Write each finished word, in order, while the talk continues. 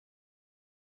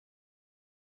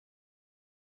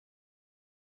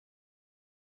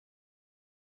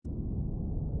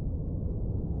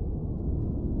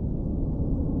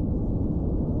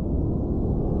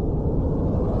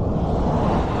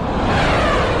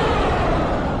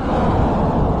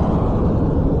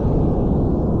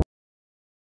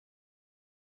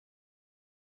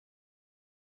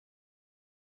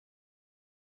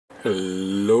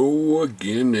Hello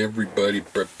again, everybody.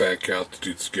 Brett back,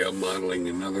 Altitude Scale Modeling.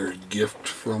 Another gift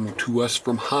to us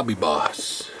from Hobby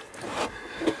Boss.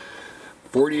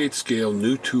 48 scale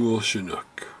new tool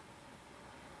Chinook.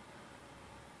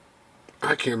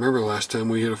 I can't remember the last time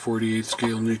we had a 48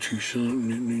 scale new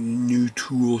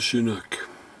tool Chinook.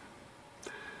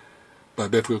 But I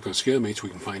bet if we look on scale mates we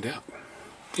can find out.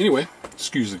 Anyway,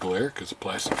 excuse the glare because the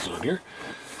plastic's on here.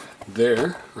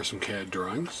 There are some CAD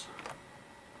drawings.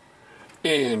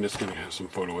 And it's going to have some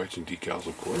photo etch and decals,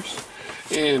 of course.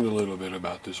 And a little bit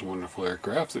about this wonderful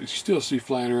aircraft that you still see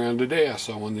flying around today. I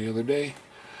saw one the other day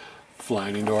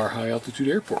flying into our high altitude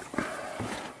airport.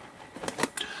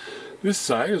 This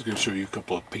side is going to show you a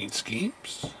couple of paint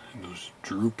schemes and those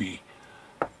droopy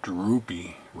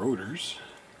rotors.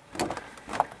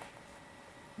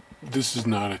 This is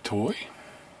not a toy.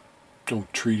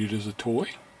 Don't treat it as a toy.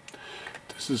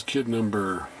 This is kit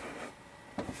number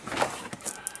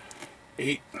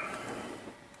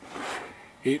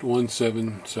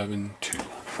 81772.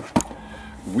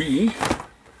 We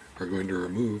are going to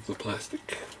remove the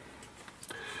plastic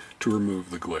to remove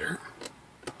the glare.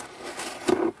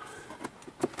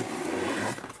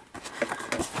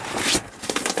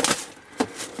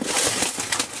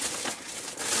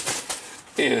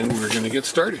 And we're going to get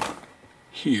started.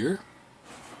 Here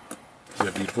is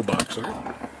that beautiful box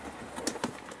art.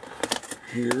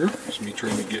 Here is me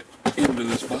trying to get into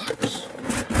this box.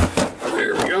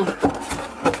 There we go.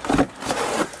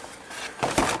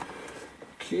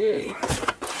 Okay.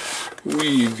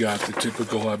 We've got the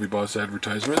typical Hobby Boss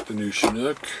advertisement, the new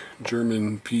Chinook,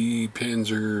 German P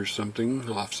Panzer something,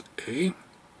 Offs A.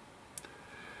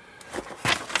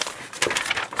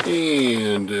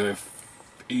 And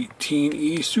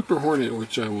 18E Super Hornet,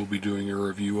 which I will be doing a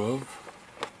review of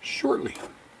shortly.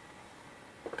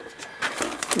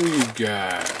 We've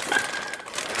got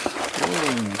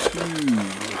 1, 2,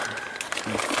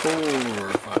 3,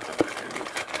 4, 5,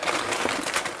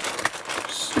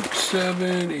 6,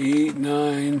 7, 8,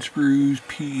 9 sprues,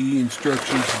 PE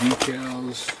instructions,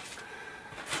 decals.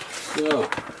 So,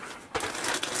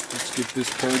 let's get this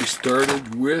party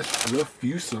started with the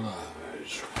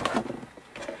fuselage.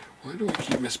 Why do I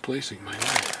keep misplacing my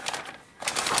knife?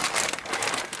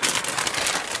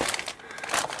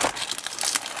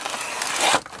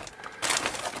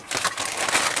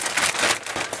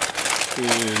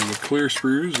 And the clear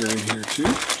sprues are in here too.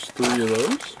 There's 3 of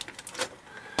those.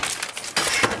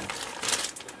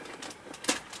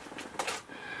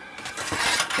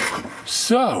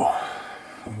 So,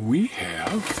 we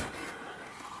have,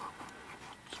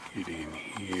 let's get in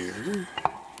here,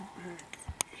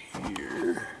 back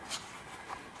here.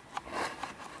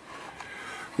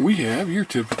 We have your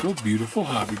typical beautiful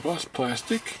Hobby Boss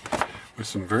plastic with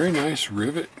some very nice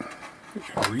rivet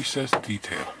and recessed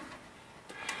detail.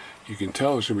 You can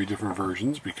tell there's going to be different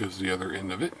versions because the other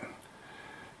end of it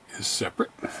is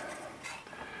separate.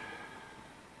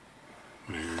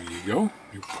 There you go,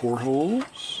 your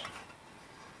portholes.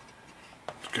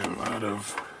 It's got a lot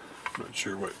of, I'm not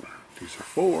sure what these are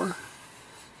for,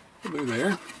 but they're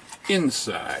there.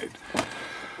 Inside,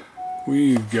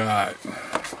 we've got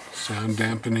sound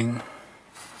dampening,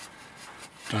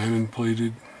 diamond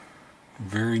plated,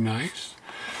 very nice.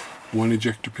 1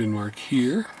 ejector pin mark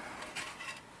here.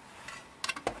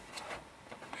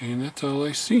 And that's all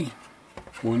I see.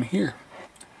 1 here.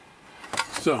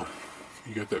 So,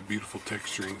 you got that beautiful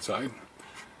texture inside.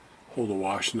 Hold the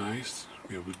wash nice.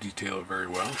 Be able to detail it very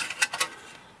well.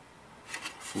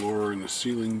 Floor and the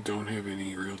ceiling don't have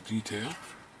any real detail.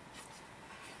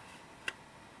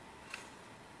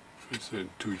 I said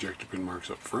 2 ejector pin marks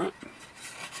up front.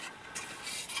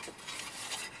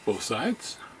 Both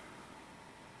sides.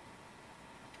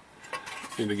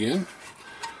 And again,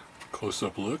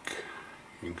 close-up look.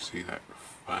 You can see that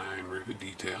fine rivet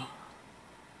detail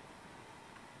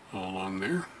all along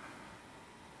there.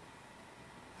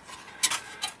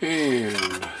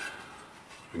 And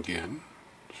again,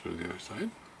 show the other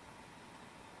side.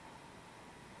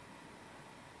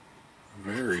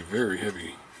 Very, very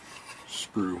heavy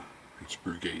sprue and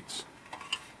sprue gates.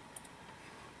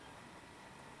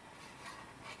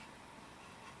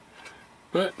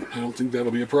 But I don't think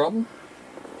that'll be a problem.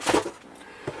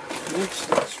 Next,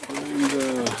 let's find,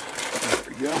 there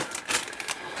we go,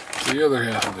 the other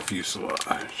half of the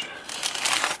fuselage.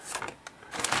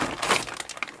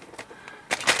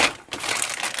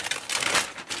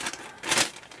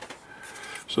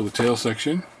 So the tail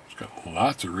section, it's got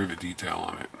lots of rivet detail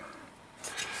on it.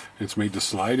 It's made to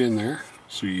slide in there,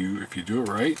 so if you do it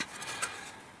right,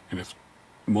 and it's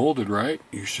molded right,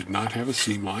 you should not have a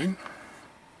seam line.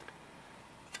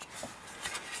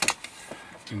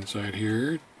 Inside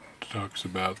here, talks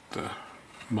about the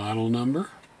model number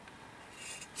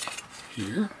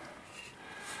here.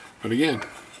 But again,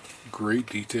 great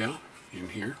detail in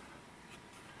here.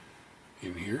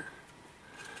 In here.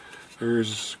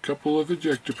 There's a couple of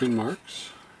ejector pin marks.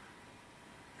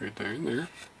 Right there and there.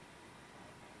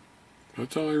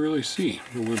 That's all I really see.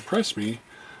 What would impress me,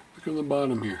 look on the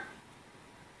bottom here.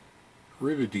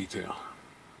 Rivet detail.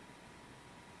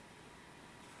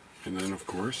 And then of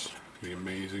course, the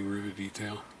amazing rivet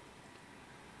detail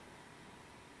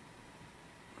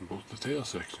in both the tail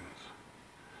sections.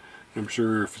 I'm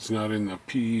sure if it's not in the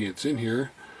P, it's in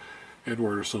here.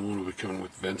 Edward or someone will come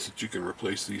with vents that you can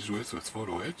replace these with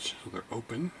photo etch, so they're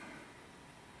open.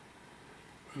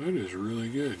 But that is really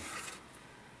good.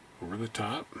 Over the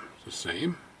top, it's the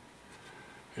same.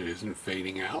 It isn't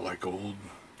fading out like old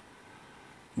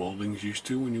moldings used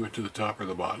to when you went to the top or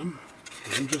the bottom.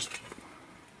 I'm just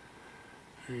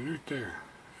right there.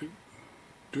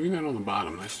 Doing that on the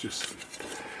bottom, that's just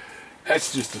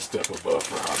a step above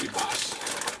for Hobby Boss.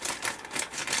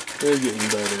 They're getting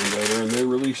better and better, and they're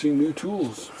releasing new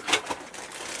tools.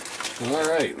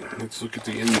 Alright, let's look at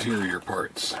the interior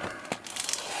parts.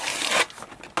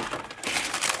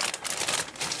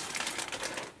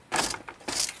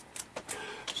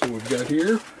 So what we've got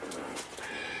here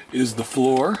is the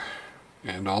floor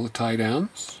and all the tie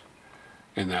downs,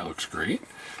 and that looks great.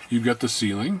 You've got the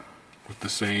ceiling with the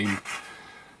same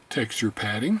texture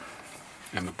padding,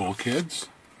 and the bulkheads,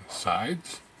 the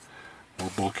sides, more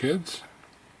bulkheads.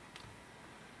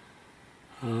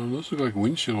 Those look like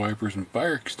windshield wipers and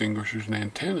fire extinguishers and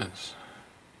antennas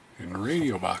and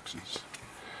radio boxes.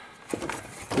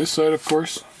 This side, of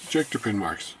course, ejector pin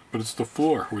marks, but it's the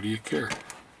floor. What do you care?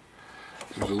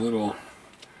 There's a little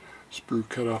sprue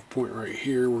cutoff point right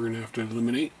here we're going to have to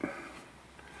eliminate,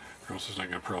 or else it's not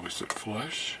going to probably sit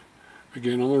flush.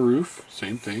 Again, on the roof,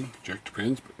 same thing, ejector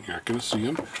pins, but you're not going to see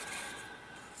them.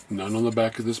 None on the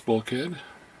back of this bulkhead.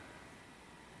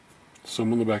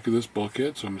 Some on the back of this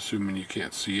bulkhead, so I'm assuming you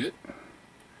can't see it.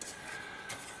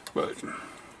 But,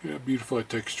 yeah, beautiful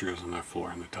textures on that floor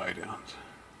and the tie downs.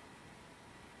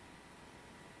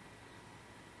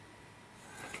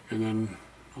 And then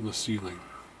on the ceiling.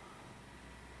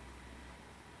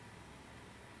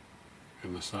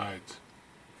 And the sides.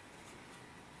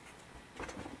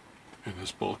 And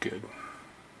this bulkhead.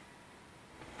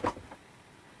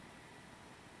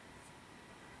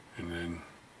 And then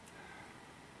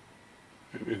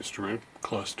an instrument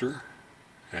cluster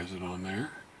has it on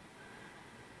there.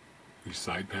 These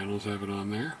side panels have it on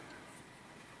there.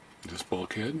 This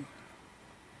bulkhead. And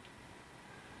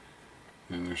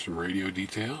then there's some radio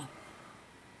detail.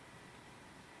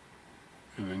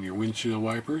 And then your windshield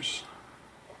wipers.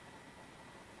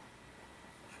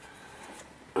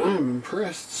 I'm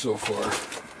impressed so far.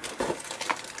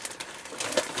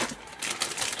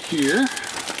 Here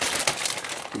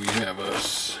we have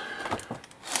us,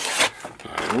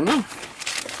 I don't know,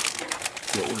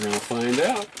 but we're going to find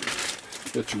out.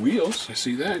 Got your wheels, I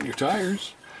see that, and your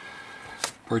tires,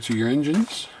 parts of your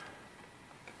engines.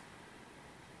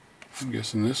 I'm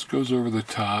guessing this goes over the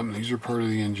top. These are part of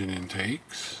the engine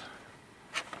intakes.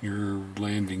 Your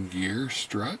landing gear,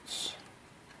 struts.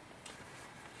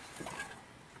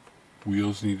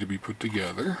 Wheels need to be put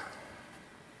together.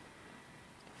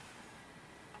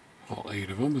 All 8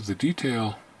 of them, but the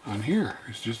detail on here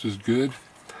is just as good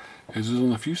as is on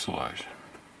the fuselage.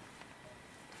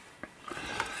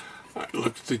 Alright,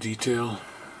 look at the detail.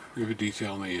 We have a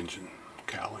detail on the engine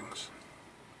cowlings.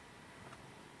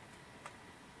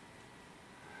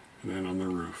 And then on the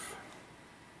roof.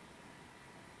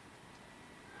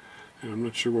 And I'm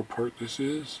not sure what part this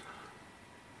is.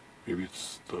 Maybe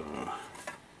it's the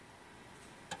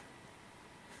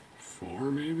floor,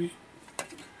 maybe?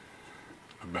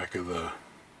 The back of the,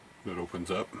 that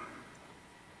opens up.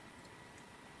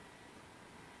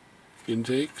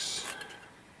 Intakes.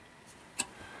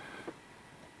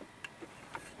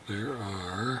 There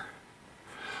are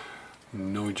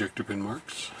no ejector pin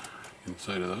marks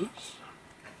inside of those.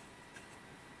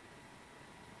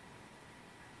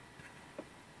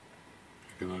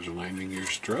 And those are landing gear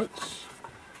struts.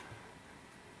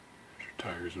 There's your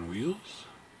tires and wheels.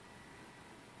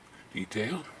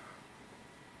 Detail.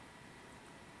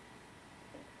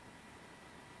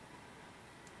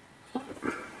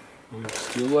 I'm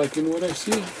still liking what I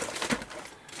see.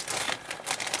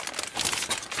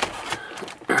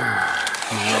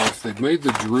 Now, if they've made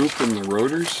the droop in the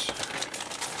rotors,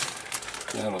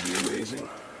 that'll be amazing.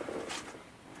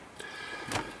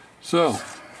 So,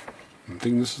 I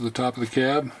think this is the top of the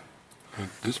cab.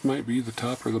 This might be the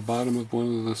top or the bottom of one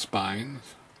of the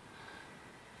spines.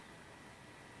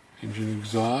 Engine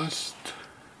exhaust.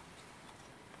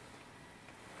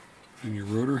 And your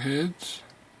rotor heads,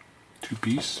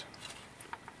 2-piece.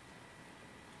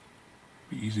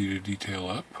 Be easy to detail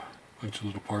up. Bunch of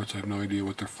little parts, I have no idea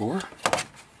what they're for.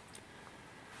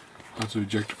 Lots of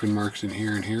ejector pin marks in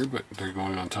here and here, but they're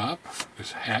going on top.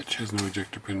 This hatch has no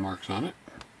ejector pin marks on it.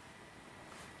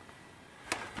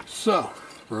 So,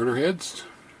 rotor heads.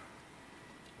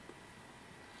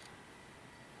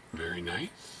 Very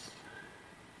nice.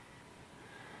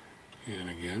 And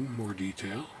again, more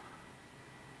detail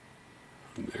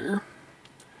there.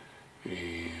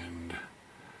 And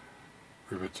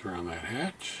rivets around that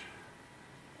hatch.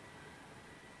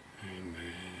 And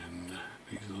then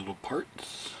these little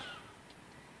parts.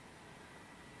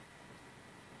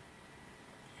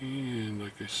 And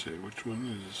like I said, which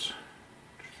one is...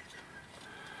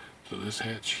 So this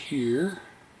hatch here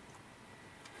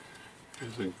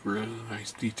has a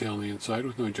nice detail on the inside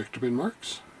with no ejector pin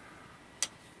marks.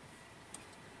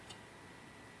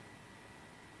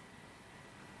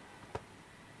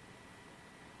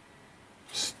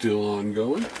 Still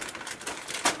ongoing.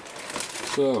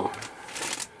 So,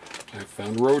 I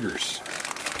found rotors.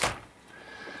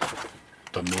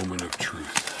 The moment of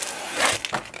truth.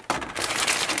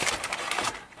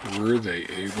 Were they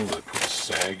able to put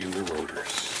sag in the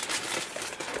rotors?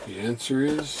 The answer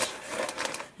is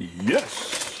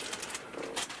yes.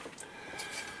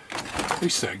 They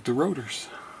sagged the rotors.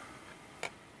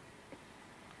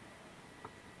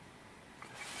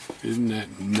 Isn't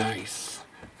that nice?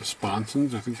 The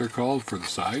sponsons, I think they're called, for the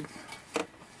side.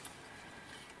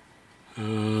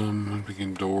 I'm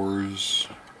thinking doors,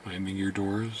 landing gear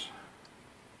doors.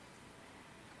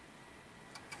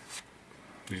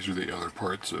 These are the other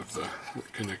parts of the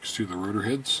what connects to the rotor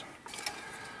heads.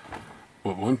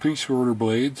 Well, 1-piece rotor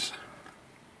blades,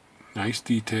 nice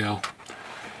detail,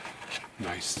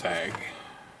 nice sag.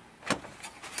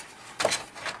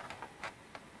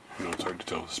 I know it's hard to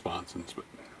tell with the sponsons, but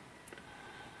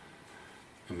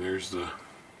and there's the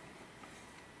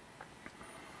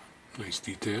nice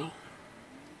detail.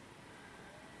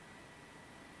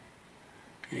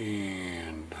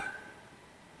 And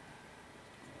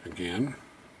again,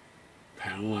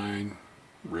 panel line,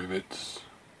 rivets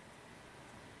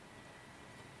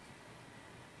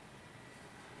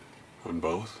on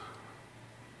both.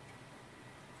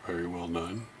 Very well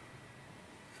done.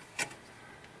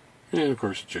 And of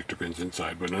course ejector pins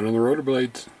inside, but none on the rotor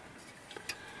blades.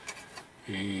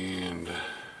 And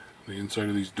the inside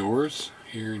of these doors,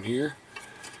 here and here,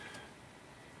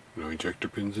 no ejector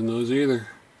pins in those either.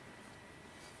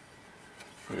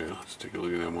 Well, let's take a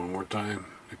look at them one more time.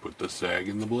 They put the sag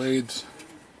in the blades.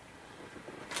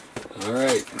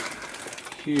 Alright,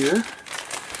 here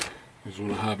is one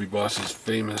of Hobby Boss's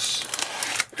famous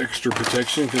extra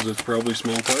protection, because it's probably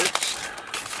small parts.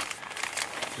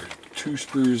 There are 2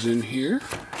 sprues in here.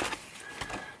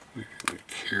 We can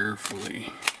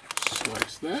carefully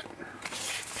slice that.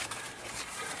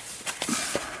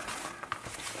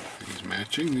 These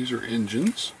matching, these are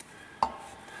engines.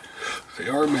 They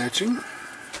are matching.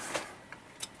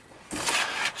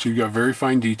 So you've got very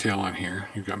fine detail on here.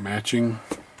 You've got matching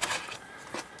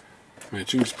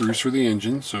sprues for the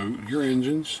engine. So your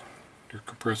engines, your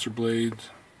compressor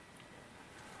blades.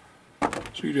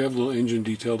 So you'd have a little engine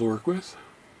detail to work with.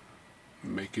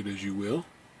 Make it as you will.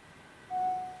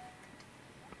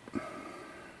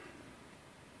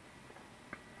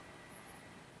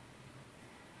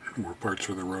 More parts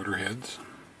for the rotor heads.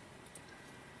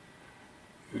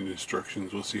 In the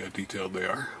instructions, we'll see how detailed they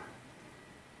are.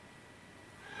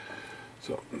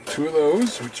 So, 2 of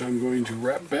those, which I'm going to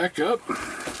wrap back up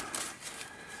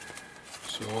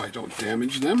so I don't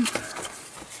damage them.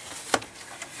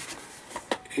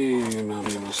 And I'm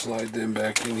going to slide them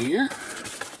back in here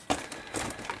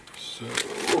so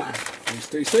they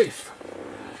stay safe.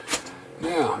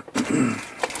 Now,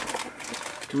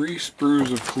 3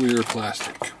 sprues of clear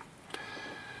plastic.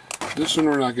 This one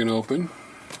we're not going to open.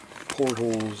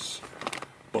 Portholes,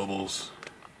 bubbles,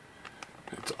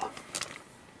 that's all.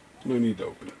 No need to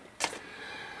open.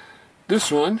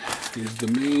 This one is the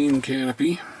main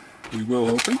canopy. We will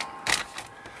open.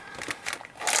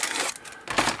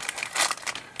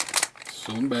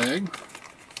 Sewn bag.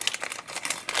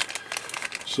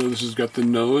 So this has got the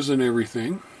nose and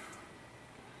everything.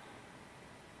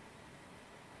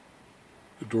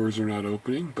 The doors are not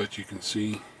opening, but you can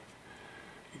see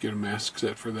you get a mask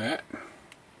set for that.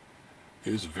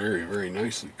 It is very, very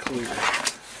nicely clear.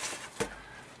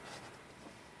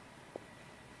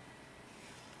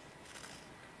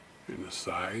 And the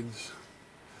sides,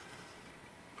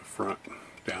 the front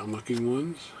down looking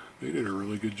ones, they did a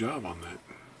really good job on that.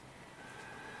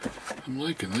 I'm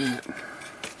liking that.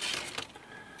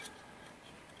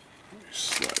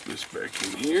 Slide this back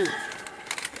in here.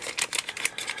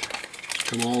 It's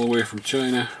come all the way from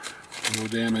China. No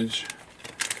damage.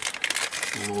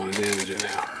 I don't want to damage it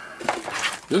now.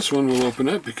 This one will open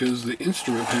up because the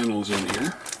instrument panel is in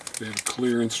here. They have a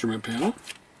clear instrument panel.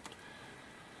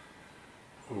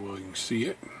 Well, you can see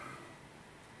it.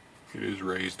 It is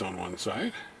raised on one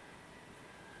side.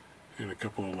 And a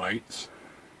couple of lights.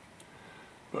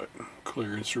 But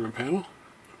clear instrument panel.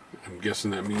 I'm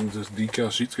guessing that means this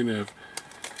decal sheet's going to have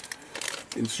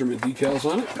instrument decals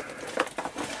on it.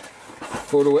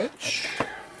 Photo etch.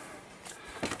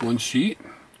 One sheet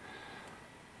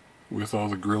with all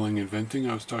the grilling and venting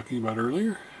I was talking about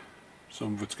earlier.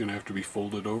 Some of it's going to have to be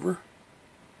folded over,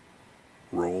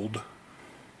 rolled,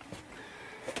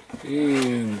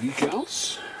 and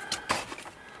decals.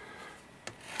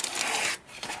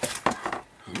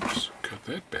 Oops, cut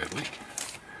that badly.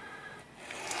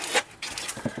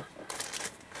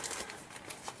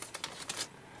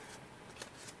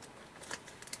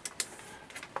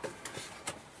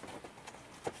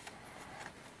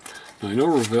 Now, I know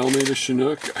Revell made a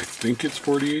Chinook. I think it's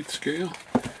 48 scale.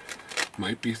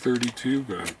 Might be 32,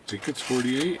 but I think it's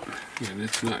 48. And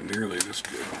it's not nearly this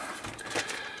good.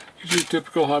 These are your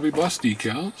typical Hobby Bus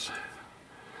decals.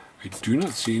 I do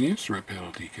not see any instrument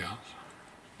panel decals.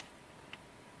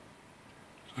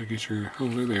 So I guess you're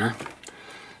over there.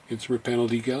 Instrument panel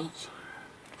decals.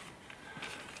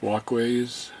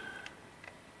 Walkways.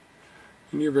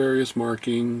 And your various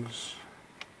markings.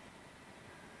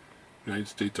 United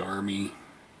States Army,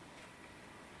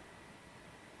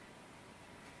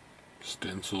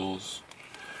 stencils,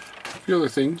 a few other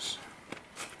things,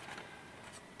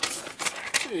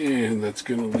 and that's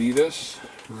going to lead us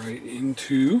right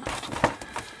into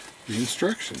the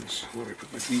instructions. Let me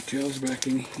put the details back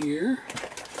in here.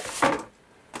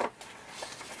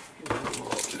 I'll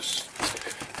just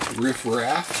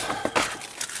riff-raff.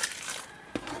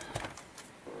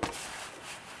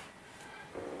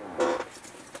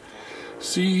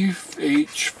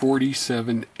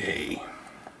 CH-67A.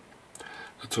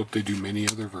 Let's hope they do many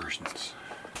other versions.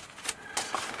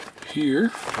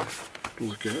 Here,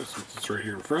 look at it since it's right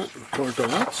here in front. Color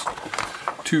callouts.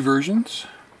 2 versions.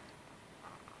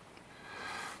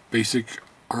 Basic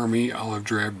Army olive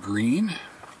drab green.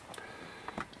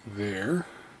 There,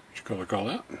 your color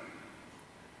callout.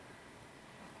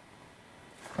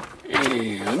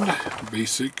 And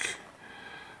basic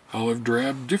olive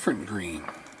drab different green.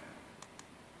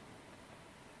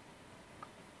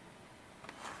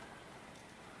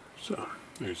 So,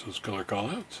 there's those color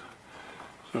callouts.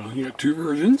 So, you got 2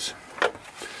 versions.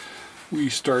 We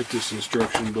start this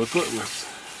instruction booklet with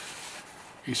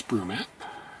a sprue map.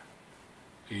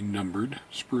 A numbered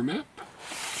sprue map.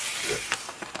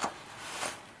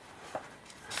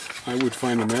 I would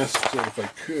find a message if I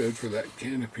could for that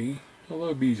canopy, although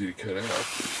it'd be easy to cut out.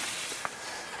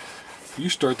 You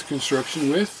start the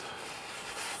construction with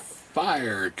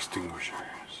fire extinguishers.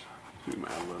 Zoom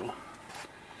out a little.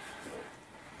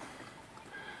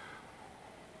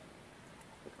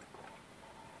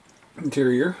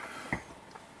 Interior.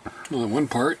 Well, one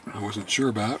part I wasn't sure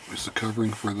about is the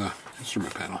covering for the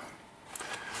instrument panel.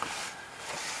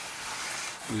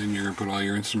 And then you're going to put all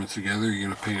your instruments together. You're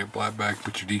going to paint it black back,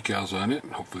 put your decals on it,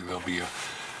 and hopefully there'll be a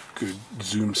good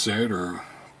zoom set or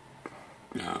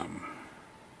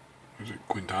is it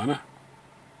Quintana?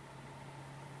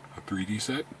 A 3D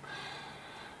set.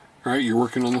 Alright, you're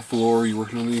working on the floor, you're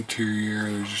working on the interior,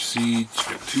 there's your seats,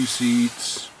 you got 2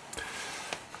 seats.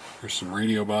 There's some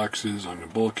radio boxes on the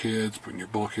bulkheads, putting your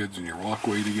bulkheads and your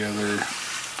walkway together.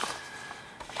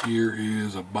 Here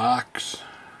is a box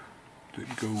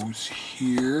that goes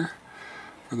here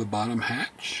for the bottom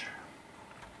hatch.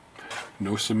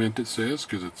 No cement it says,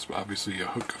 because it's obviously a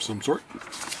hook of some sort.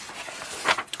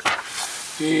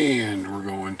 And we're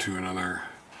going to another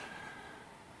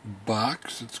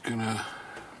box. It's gonna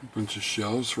a bunch of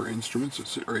shelves for instruments that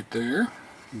sit right there.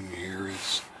 And here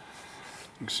is,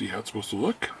 you can see how it's supposed to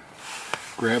look.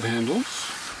 Grab handles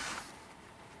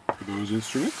for those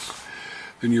instruments.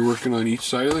 Then you're working on each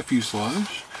side of the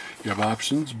fuselage. You have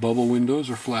options, bubble windows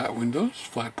or flat windows,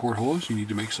 flat portholes. You need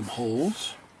to make some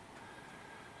holes.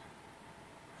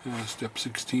 Step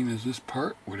 16 is this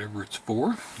part, whatever it's for.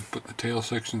 You put the tail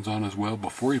sections on as well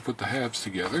before you put the halves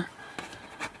together.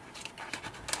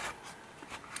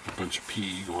 A bunch of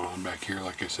PE going on back here,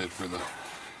 like I said, for the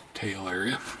tail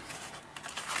area.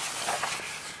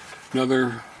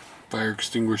 Another fire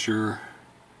extinguisher,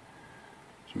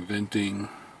 some venting,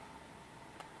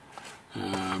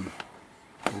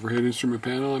 overhead instrument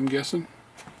panel, I'm guessing.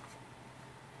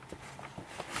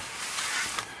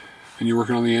 And you're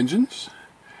working on the engines.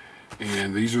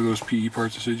 And these are those PE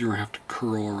parts I said you're going to have to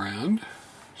curl around.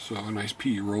 So a nice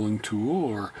PE rolling tool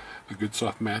or a good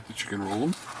soft mat that you can roll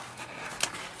them.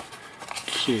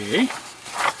 Okay.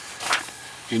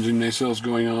 Engine nacelles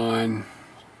going on.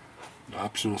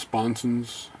 Optional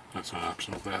sponsons. That's not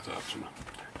optional, that's optional.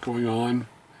 Going on.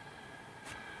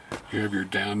 You have your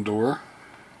down door.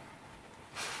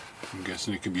 I'm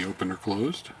guessing it can be opened or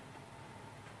closed.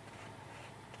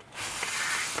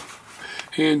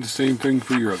 And the same thing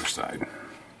for your other side.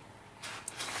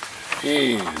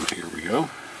 And here we go.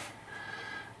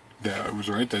 That was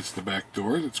right, that's the back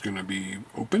door that's going to be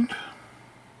opened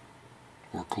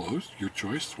or closed, your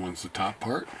choice. One's the top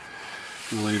part.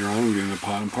 And later on we get into the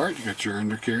bottom part. You got your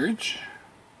undercarriage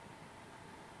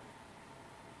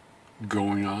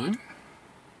going on.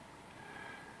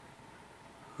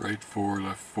 Right 4,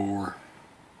 left 4.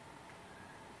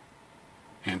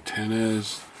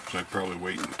 Antennas, so I'd probably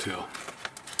wait until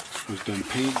it was done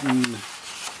painting.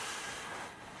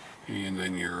 And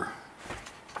then your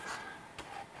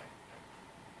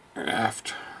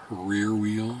aft rear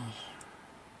wheels.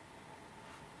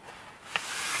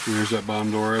 And there's that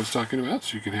bottom door I was talking about,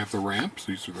 so you can have the ramps.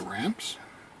 These are the ramps.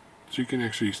 So you can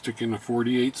actually stick in a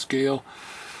 48 scale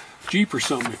Jeep or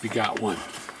something if you got one.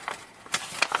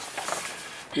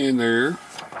 And there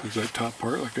is that top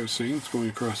part, like I was saying, it's going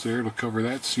across there. It'll cover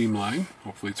that seam line.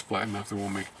 Hopefully it's flat enough that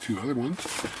won't make two other ones.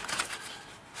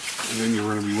 And then you're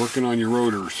going to be working on your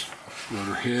rotors.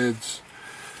 Rotor heads,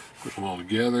 put them all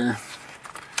together.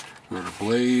 Rotor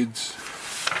blades.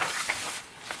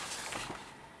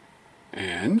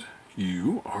 And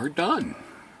you are done.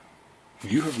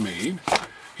 You have made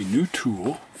a new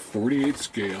tool, 48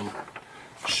 scale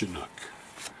Chinook.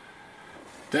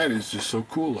 That is just so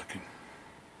cool looking.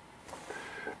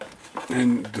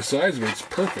 And the size of it's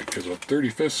perfect because a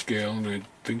 35th scale, and I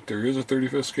think there is a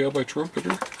 35th scale by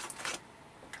Trumpeter,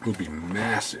 will be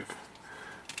massive.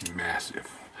 Massive.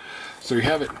 So you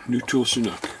have it, new tool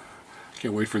Chinook.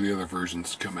 Can't wait for the other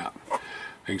versions to come out.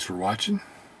 Thanks for watching.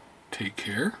 Take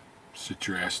care. Sit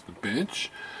your ass at the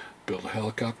bench. Build a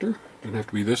helicopter. Doesn't have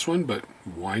to be this one, but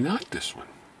why not this one?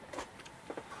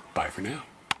 Bye for now.